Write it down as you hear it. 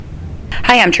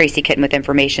Hi, I'm Tracy Kitten with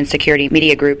Information Security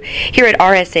Media Group here at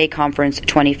RSA Conference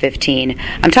 2015.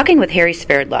 I'm talking with Harry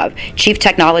Sverdlov, Chief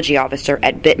Technology Officer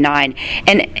at Bit9.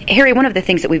 And Harry, one of the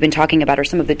things that we've been talking about are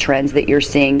some of the trends that you're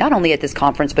seeing, not only at this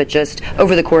conference, but just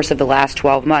over the course of the last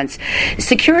 12 months.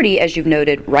 Security, as you've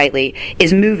noted rightly,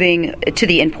 is moving to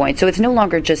the endpoint. So it's no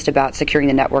longer just about securing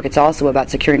the network. It's also about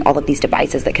securing all of these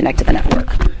devices that connect to the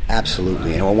network.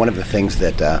 Absolutely. And one of the things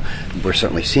that we're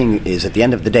certainly seeing is at the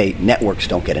end of the day, networks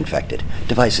don't get infected.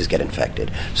 Devices get infected.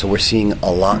 So we're seeing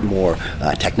a lot more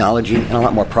technology and a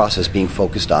lot more process being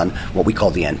focused on what we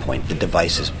call the endpoint, the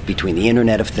devices, between the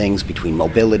Internet of Things, between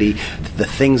mobility, the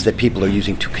things that people are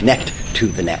using to connect to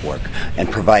the network, and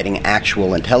providing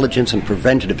actual intelligence and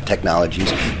preventative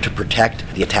technologies to protect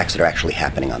the attacks that are actually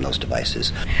happening on those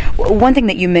devices. One thing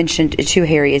that you mentioned too,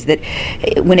 Harry, is that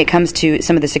when it comes to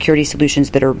some of the security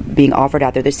solutions that are being offered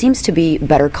out there, there seems to be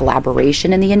better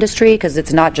collaboration in the industry because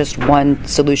it's not just one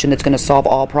solution that's going to solve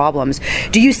all problems.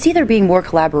 Do you see there being more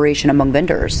collaboration among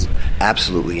vendors?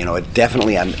 Absolutely.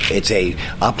 It's a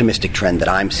optimistic trend that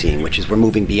I'm seeing, which is we're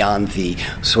moving beyond the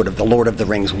sort of the Lord of the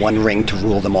Rings, one ring to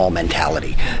rule them all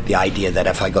mentality. The idea that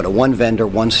if I go to one vendor,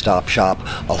 one-stop shop,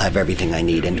 I'll have everything I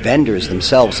need. And vendors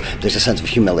themselves, there's a sense of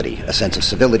humility, a sense of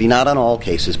civility, not on all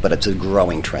cases, but it's a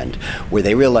growing trend, where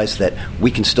they realize that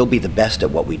we can still be the best at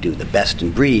what we do, the best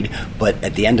in breed, but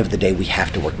at the end of the day, we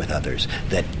have to work with others.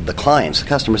 That the clients, the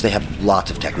customers, they have lots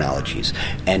of technologies.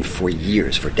 And for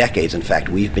years, for decades, in fact,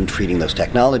 we've been treating those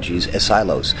technologies as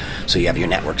silos. So you have your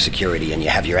network security, and you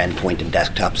have your endpoint and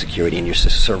desktop security, and your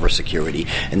server security,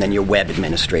 and then your web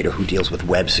administrator who deals with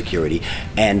web security.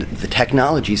 And the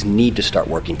technologies need to start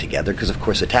working together because, of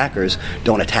course, attackers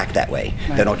don't attack that way.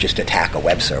 Right. They don't just attack a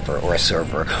web server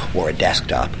or a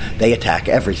desktop. They attack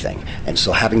everything. And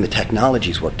so having the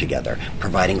technologies work together,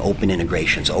 providing open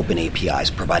integrations, open APIs,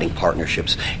 providing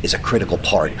partnerships is a critical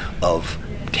part of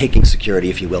taking security,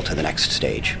 if you will, to the next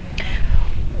stage.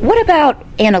 What about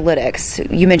analytics?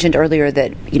 You mentioned earlier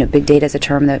that big data is a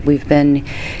term that we've been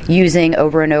using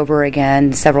over and over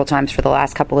again several times for the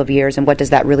last couple of years, and what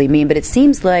does that really mean? But it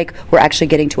seems like we're actually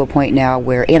getting to a point now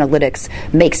where analytics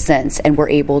makes sense and we're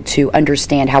able to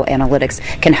understand how analytics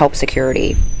can help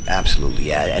security. Absolutely,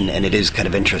 yeah. And it is kind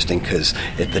of interesting because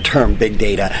the term big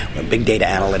data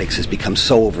analytics has become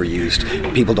so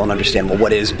overused. People don't understand, well,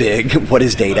 what is big, what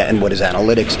is data, and what is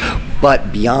analytics?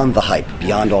 But beyond the hype,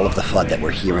 beyond all of the FUD that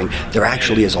we're hearing, there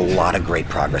actually is a lot of great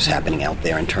progress happening out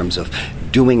there in terms of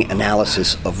doing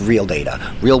analysis of real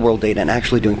data, real-world data, and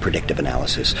actually doing predictive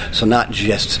analysis. So not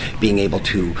just being able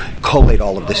to collate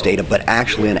all of this data, but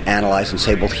actually analyze and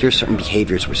say, well, here's certain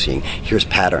behaviors we're seeing, here's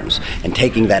patterns, and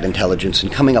taking that intelligence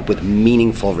and coming up with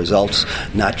meaningful results,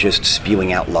 not just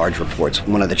spewing out large reports.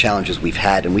 One of the challenges we've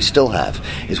had, and we still have,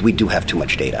 is we do have too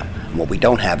much data. And what we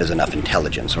don't have is enough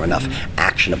intelligence or enough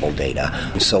actionable data.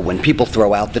 And so when people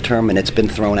throw out the term, and it's been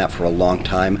thrown out for a long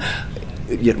time,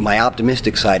 my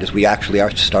optimistic side is we actually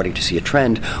are starting to see a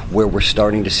trend where we're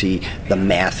starting to see the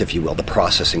math, if you will, the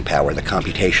processing power, the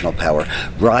computational power,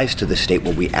 rise to the state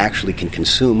where we actually can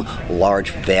consume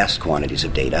large, vast quantities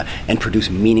of data and produce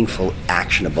meaningful,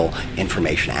 actionable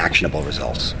information, actionable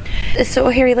results. So,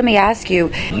 Harry, let me ask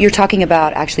you, you're talking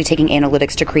about actually taking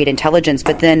analytics to create intelligence,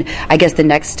 but then I guess the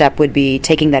next step would be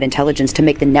taking that intelligence to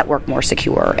make the network more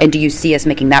secure. And do you see us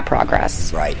making that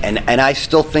progress? Right. And I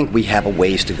still think we have a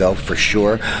ways to go, for sure.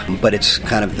 But it's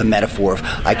kind of the metaphor of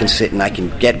I can sit and I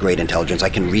can get great intelligence. I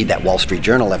can read that Wall Street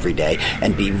Journal every day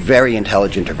and be very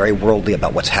intelligent or very worldly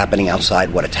about what's happening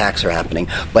outside, what attacks are happening,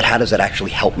 but how does that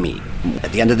actually help me?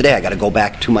 At the end of the day, I got to go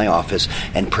back to my office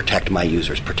and protect my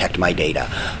users, protect my data.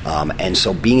 And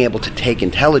so being able to take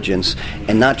intelligence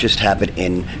and not just have it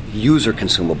in user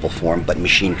consumable form, but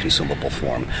machine consumable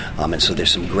form. And so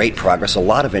there's some great progress. A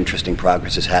lot of interesting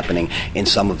progress is happening in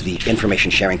some of the information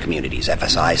sharing communities,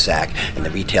 FS-ISAC and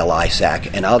the retail ISAC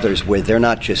and others, where they're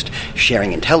not just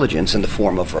sharing intelligence in the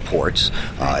form of reports,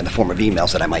 in the form of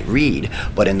emails that I might read,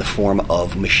 but in the form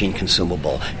of machine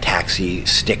consumable, taxi,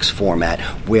 sticks format,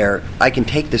 where I can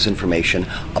take this information,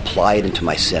 apply it into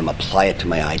my SIM, apply it to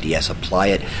my IDS, apply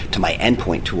it to my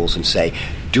endpoint tools and say,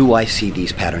 do I see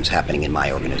these patterns happening in my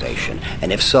organization?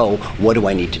 And if so, what do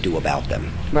I need to do about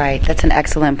them? Right. That's an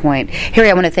excellent point. Harry,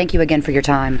 I want to thank you again for your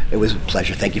time. It was a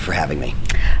pleasure. Thank you for having me.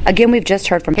 Again, we've just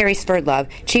heard from Harry Sverdlov,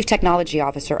 Chief Technology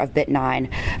Officer of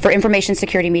Bit9. For Information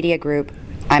Security Media Group,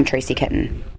 I'm Tracy Kitten.